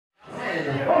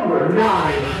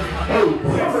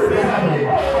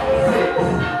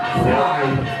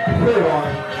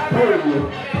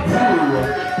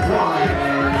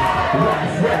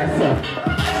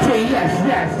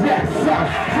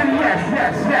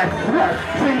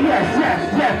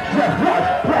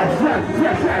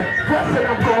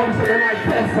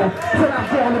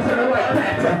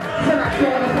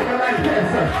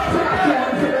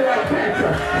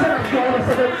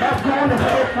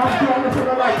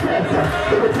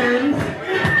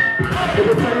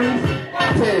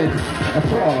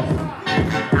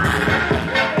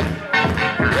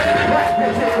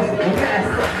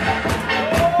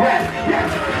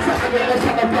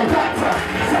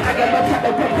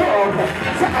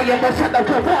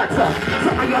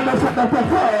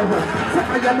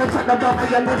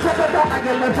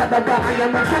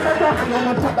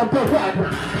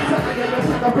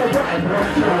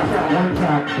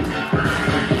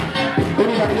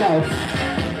Anybody else?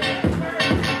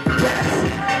 Yes.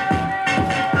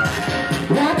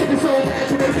 Rock to the soul,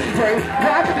 answer the DJ.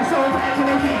 Rock to the soul, answer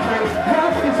the DJ.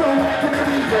 Rock to the soul, answer the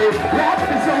DJ. Rock to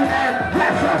the soul, and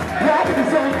bless us. Rock to the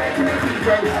soul, answer the DJ.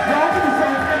 Rock to the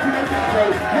soul, answer the DJ.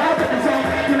 Rock to the soul,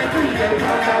 answer the DJ.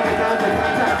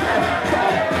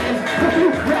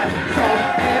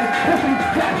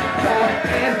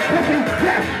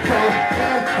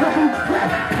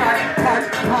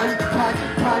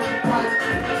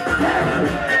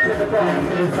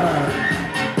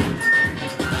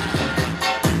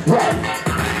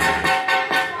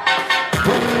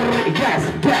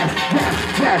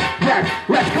 Yes,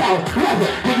 let's go, love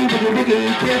it,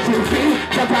 biggie, can't you see?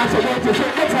 Sometimes I want to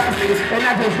hypnotize me, and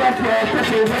I just left your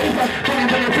special ways up, when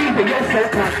I'm deep in your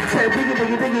circle. Say biggie,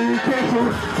 can't you?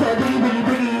 Say biggie,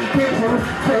 can't you?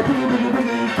 Say biggie,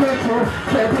 can't you?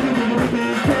 Say biggie,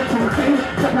 can't you see?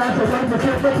 Sometimes I want to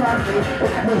hypnotize me,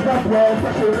 and I just left your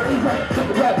special ways up,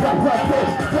 this.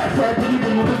 Say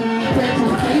biggie, can't you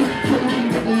see?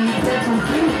 Biggie, can't you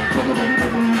see? Biggie,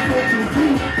 can't you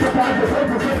see? Sometimes I want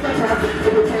to hypnotize me,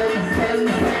 and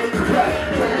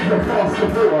it across the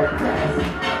board.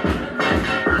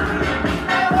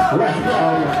 Let's go.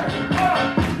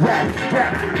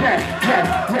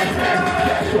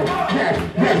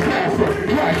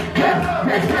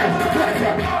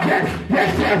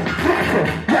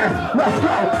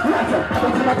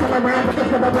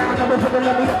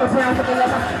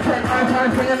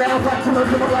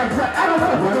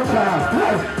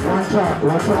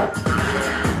 One shot.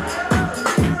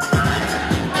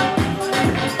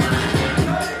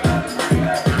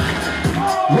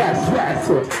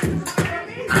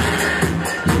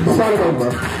 Start it over.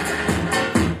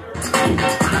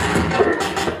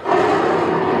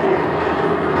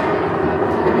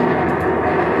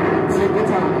 Take your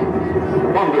time.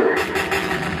 Bumper.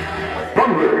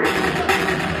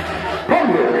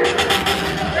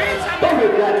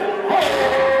 Got it. Oh!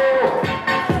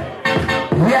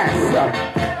 Yes.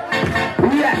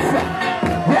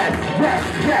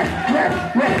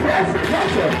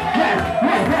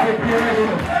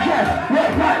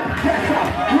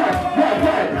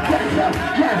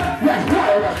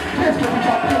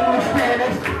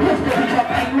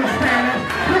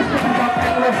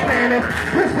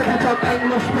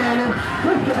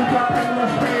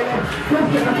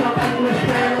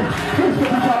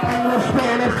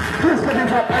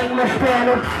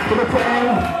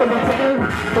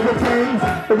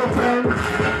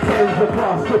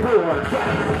 Across the board.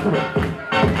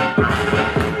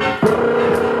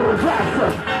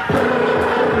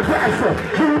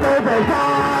 You know the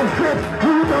vibes,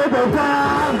 you know the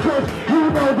vibes, you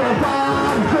know the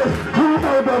vibes, you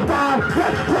know the vibes.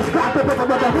 Let's clap the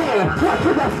rhythm of the hand. Let's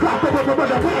clap the rhythm of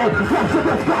the hand.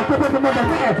 Let's clap the rhythm of the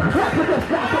hand. Let's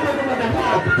clap the rhythm of the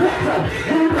hand.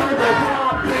 You know the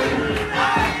vibes.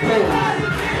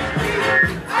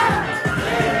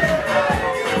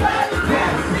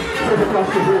 Yes, across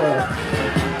the board.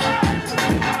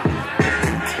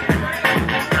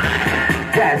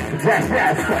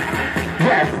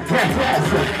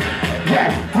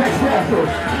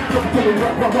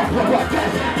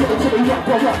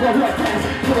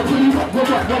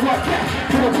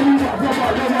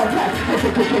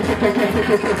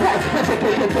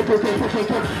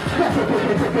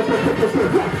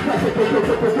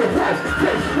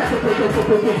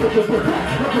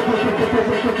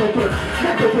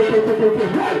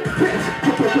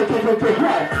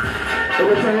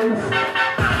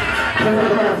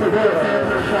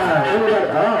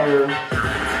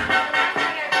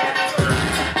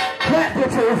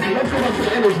 Let's go up to the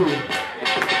energy.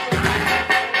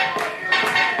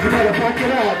 You gotta fuck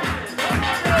it up.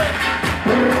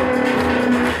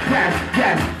 Yes.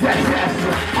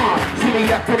 See me me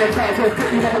up to the top, so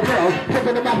pretty little girl.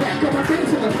 Looking at my back, got my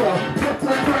face in the flow. Look to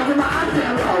the front with my eyes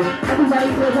down low. Everybody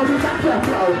feels on me back to the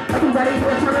flow. Everybody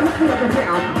feels trying to look me up and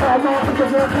down. All my people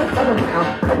will take up and down.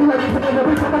 Everybody feels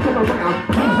every time I come around.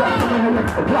 He's up to me with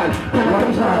the blood. One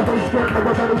shot, they skip,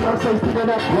 everybody else says, pick it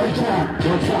up. One shot,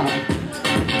 one shot.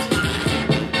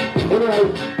 Anyway,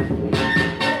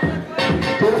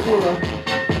 to the floor.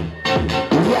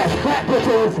 Yes, clap with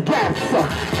his gas.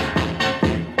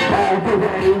 All the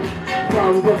way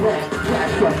from the back,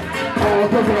 yes. All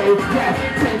the way, yes.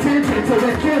 10 to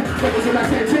the kid. Let me see my 10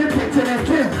 to the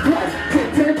kid. What?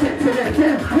 10 to the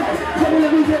kid. What? Come on,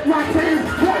 let me get my 10.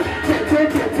 What? 10 to the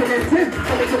 10.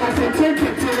 Let me see my 10 to the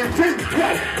 10.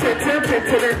 What? 10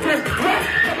 to the 10. What?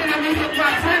 Come on, let me get my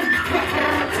 10.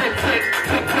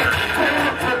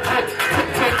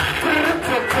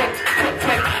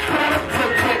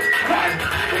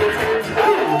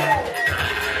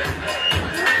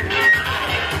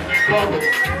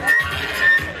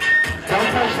 Don't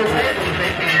touch the tables,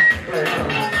 they can't play.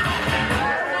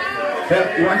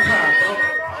 One time.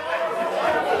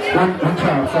 One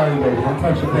time, sorry baby, don't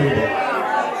touch the table.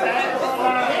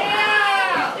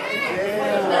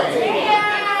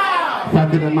 If I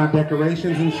did my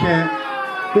decorations and shit,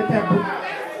 get that book.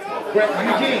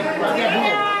 Eugene, grab that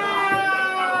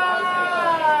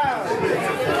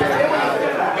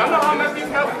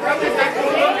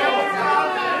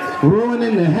book.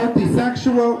 Ruining the healthy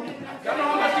sexual.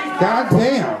 God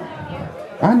damn.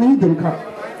 I need them cups.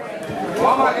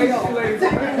 All my AC ladies.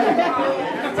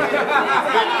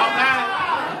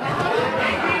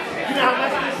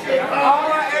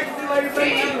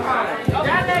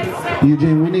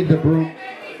 Eugene, we need the broom.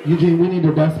 Eugene, we need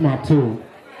the dust mop too.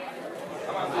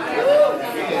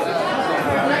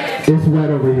 It's wet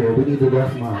over here. We need the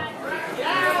dust mop.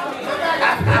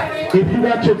 If you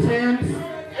got your tins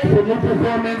for new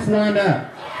performance, line up.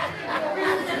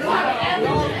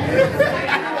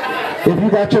 If you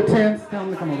got your tins, tell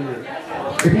them to come over here.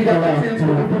 If you got your tins for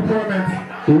new performance,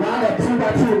 line up 2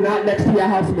 by 2, not next to your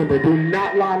house member. Do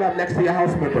not line up next to your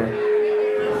house member.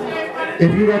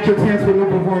 If you got your tins for new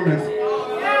performance. If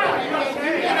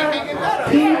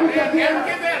you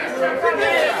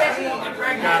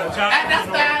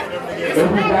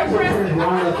got your tins,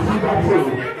 line up 2 by 2.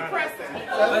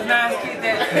 Let's not keep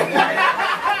that.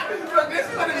 Look, this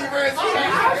is going to be very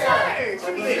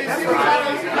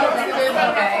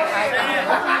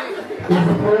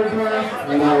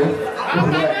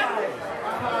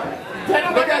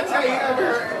Look at Tay, he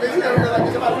never heard like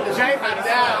this about the J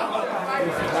down.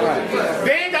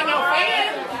 They ain't got no fan.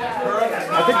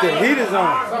 I think the heat is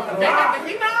on. They got the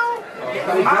heat on?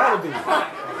 It gotta be.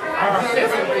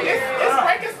 It's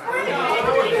breaking spring.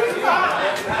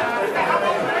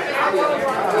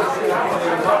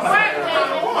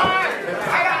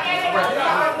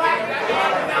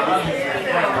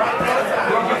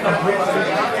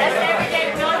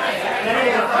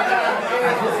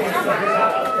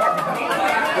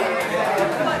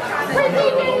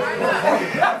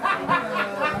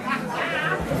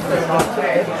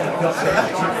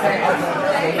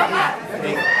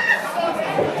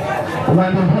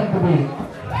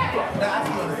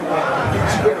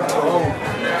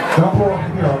 Don't go over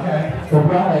here, okay? So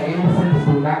bro, like 80 cents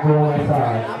do not go on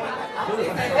inside.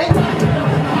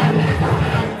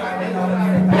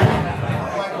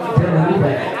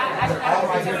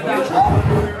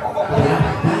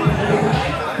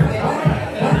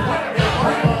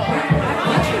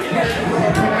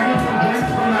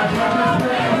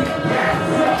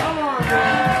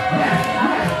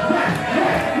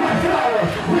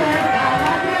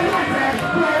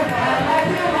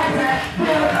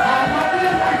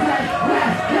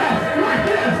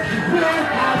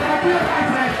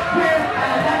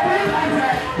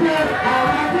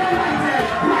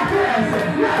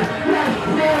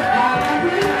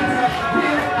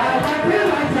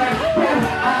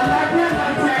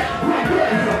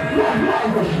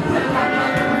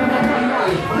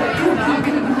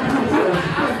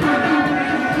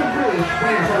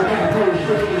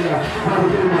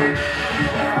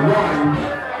 One,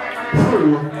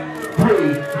 two, three,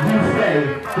 you stay.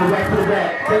 Go back to the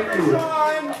back. Thank you.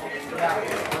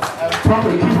 Pump it,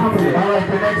 keep pumping it. All right,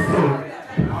 the next two.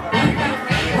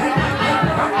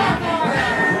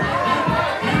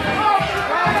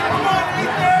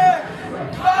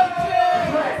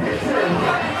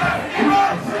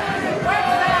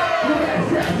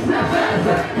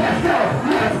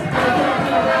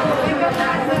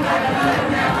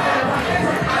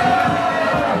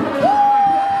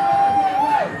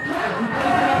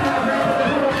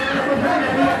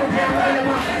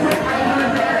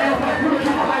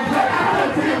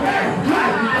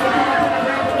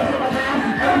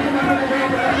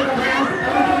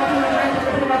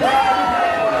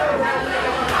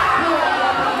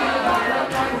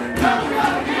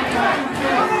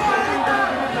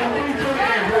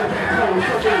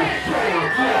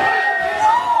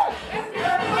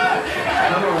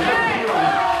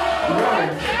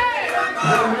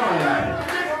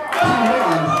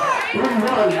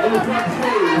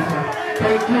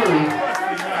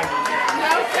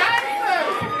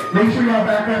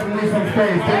 y'all back up and leave some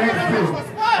space. The next two.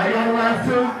 Are y'all the last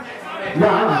two?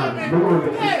 Yeah,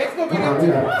 come on,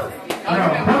 yeah. No,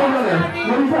 hold on there.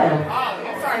 What do you say?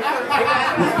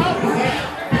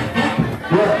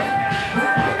 Yeah.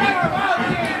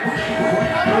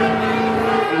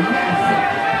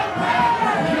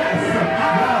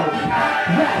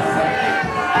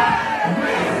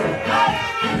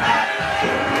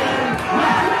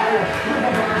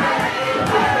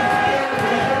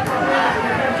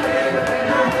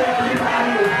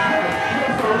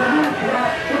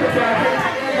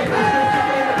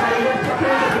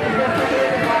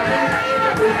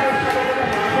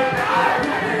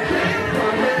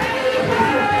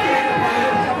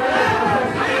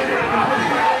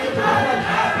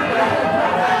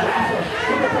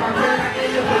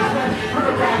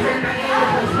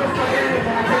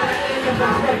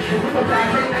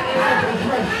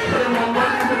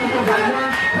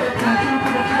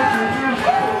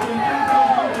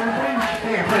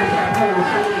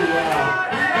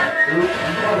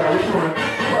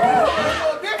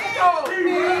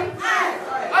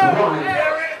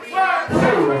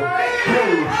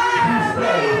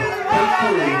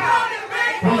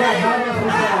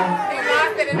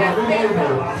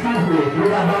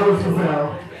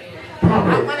 I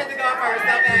wanted to go first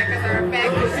so bad because her back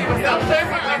she was so sure.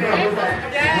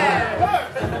 Yeah.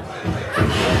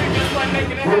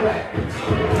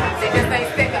 She just ain't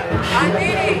stick up.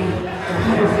 Auntie,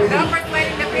 no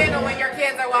persuading the piano when your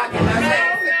kids are walking. Just sit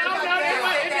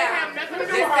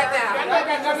down.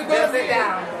 Just sit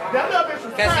down.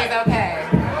 Because she's okay.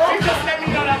 She just let me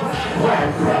know that was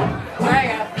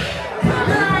Raya.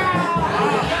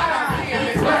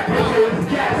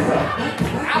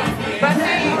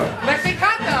 But she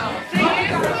cut though. She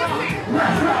is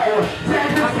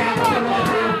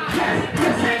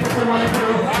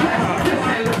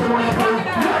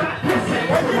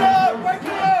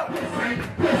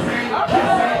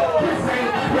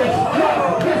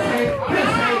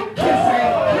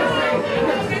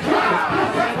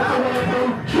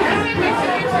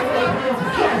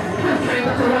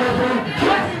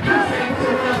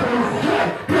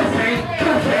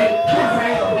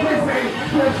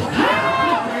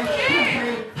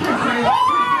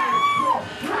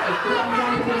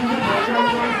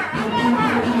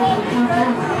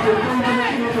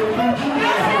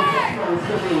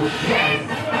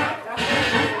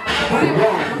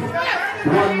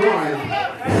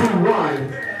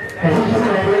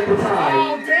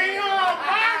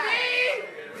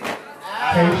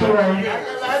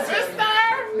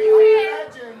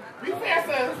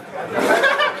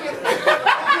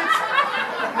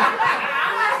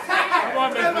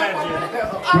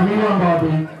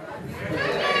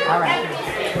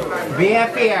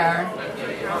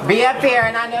Be up here,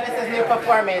 and I know this is new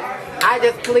performance. I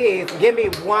just please give me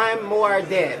one more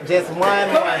dip, just one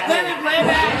more. Let me play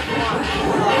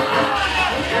back.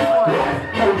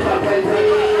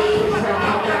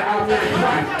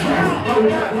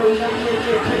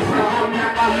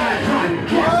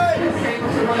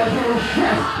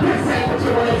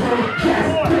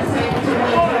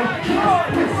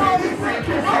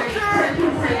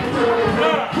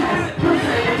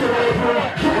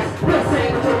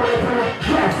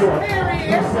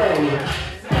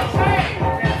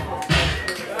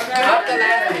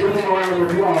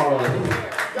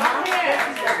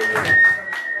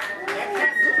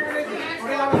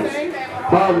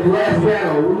 The last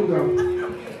battle, where we go?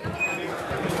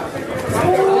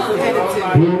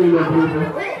 You don't need no blooper.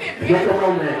 Make a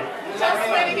moment.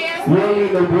 You don't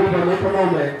need no blooper. Make a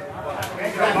moment.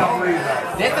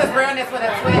 This is realness with a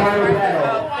twist versus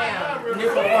new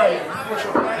performance.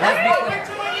 Let's be clear.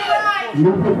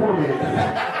 New performance.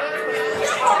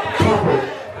 Pop it.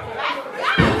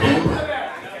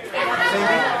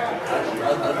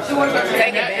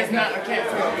 Take it, it's not, I can't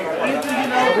tell you.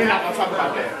 We're not going to talk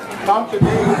about that. Talk to me.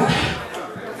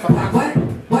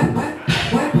 What?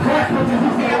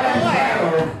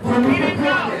 He didn't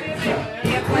know.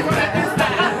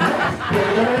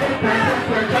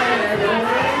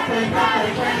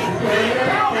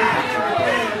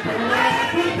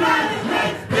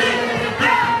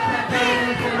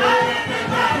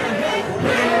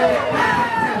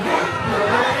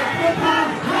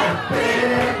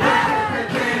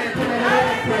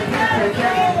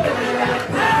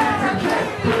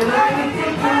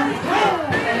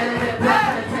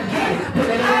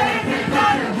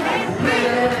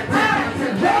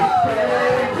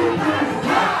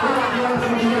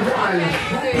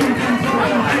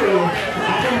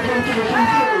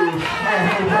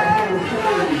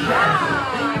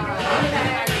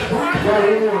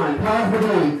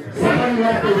 Possibly somebody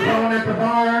left their phone at the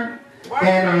bar.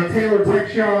 And Taylor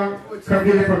text y'all. Come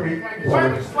get it from me.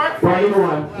 Volume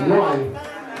 1. 1,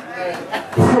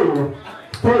 2,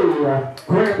 3.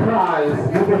 Grand prize.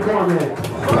 New performance.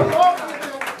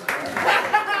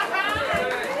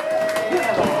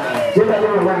 Give that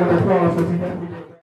little round of applause.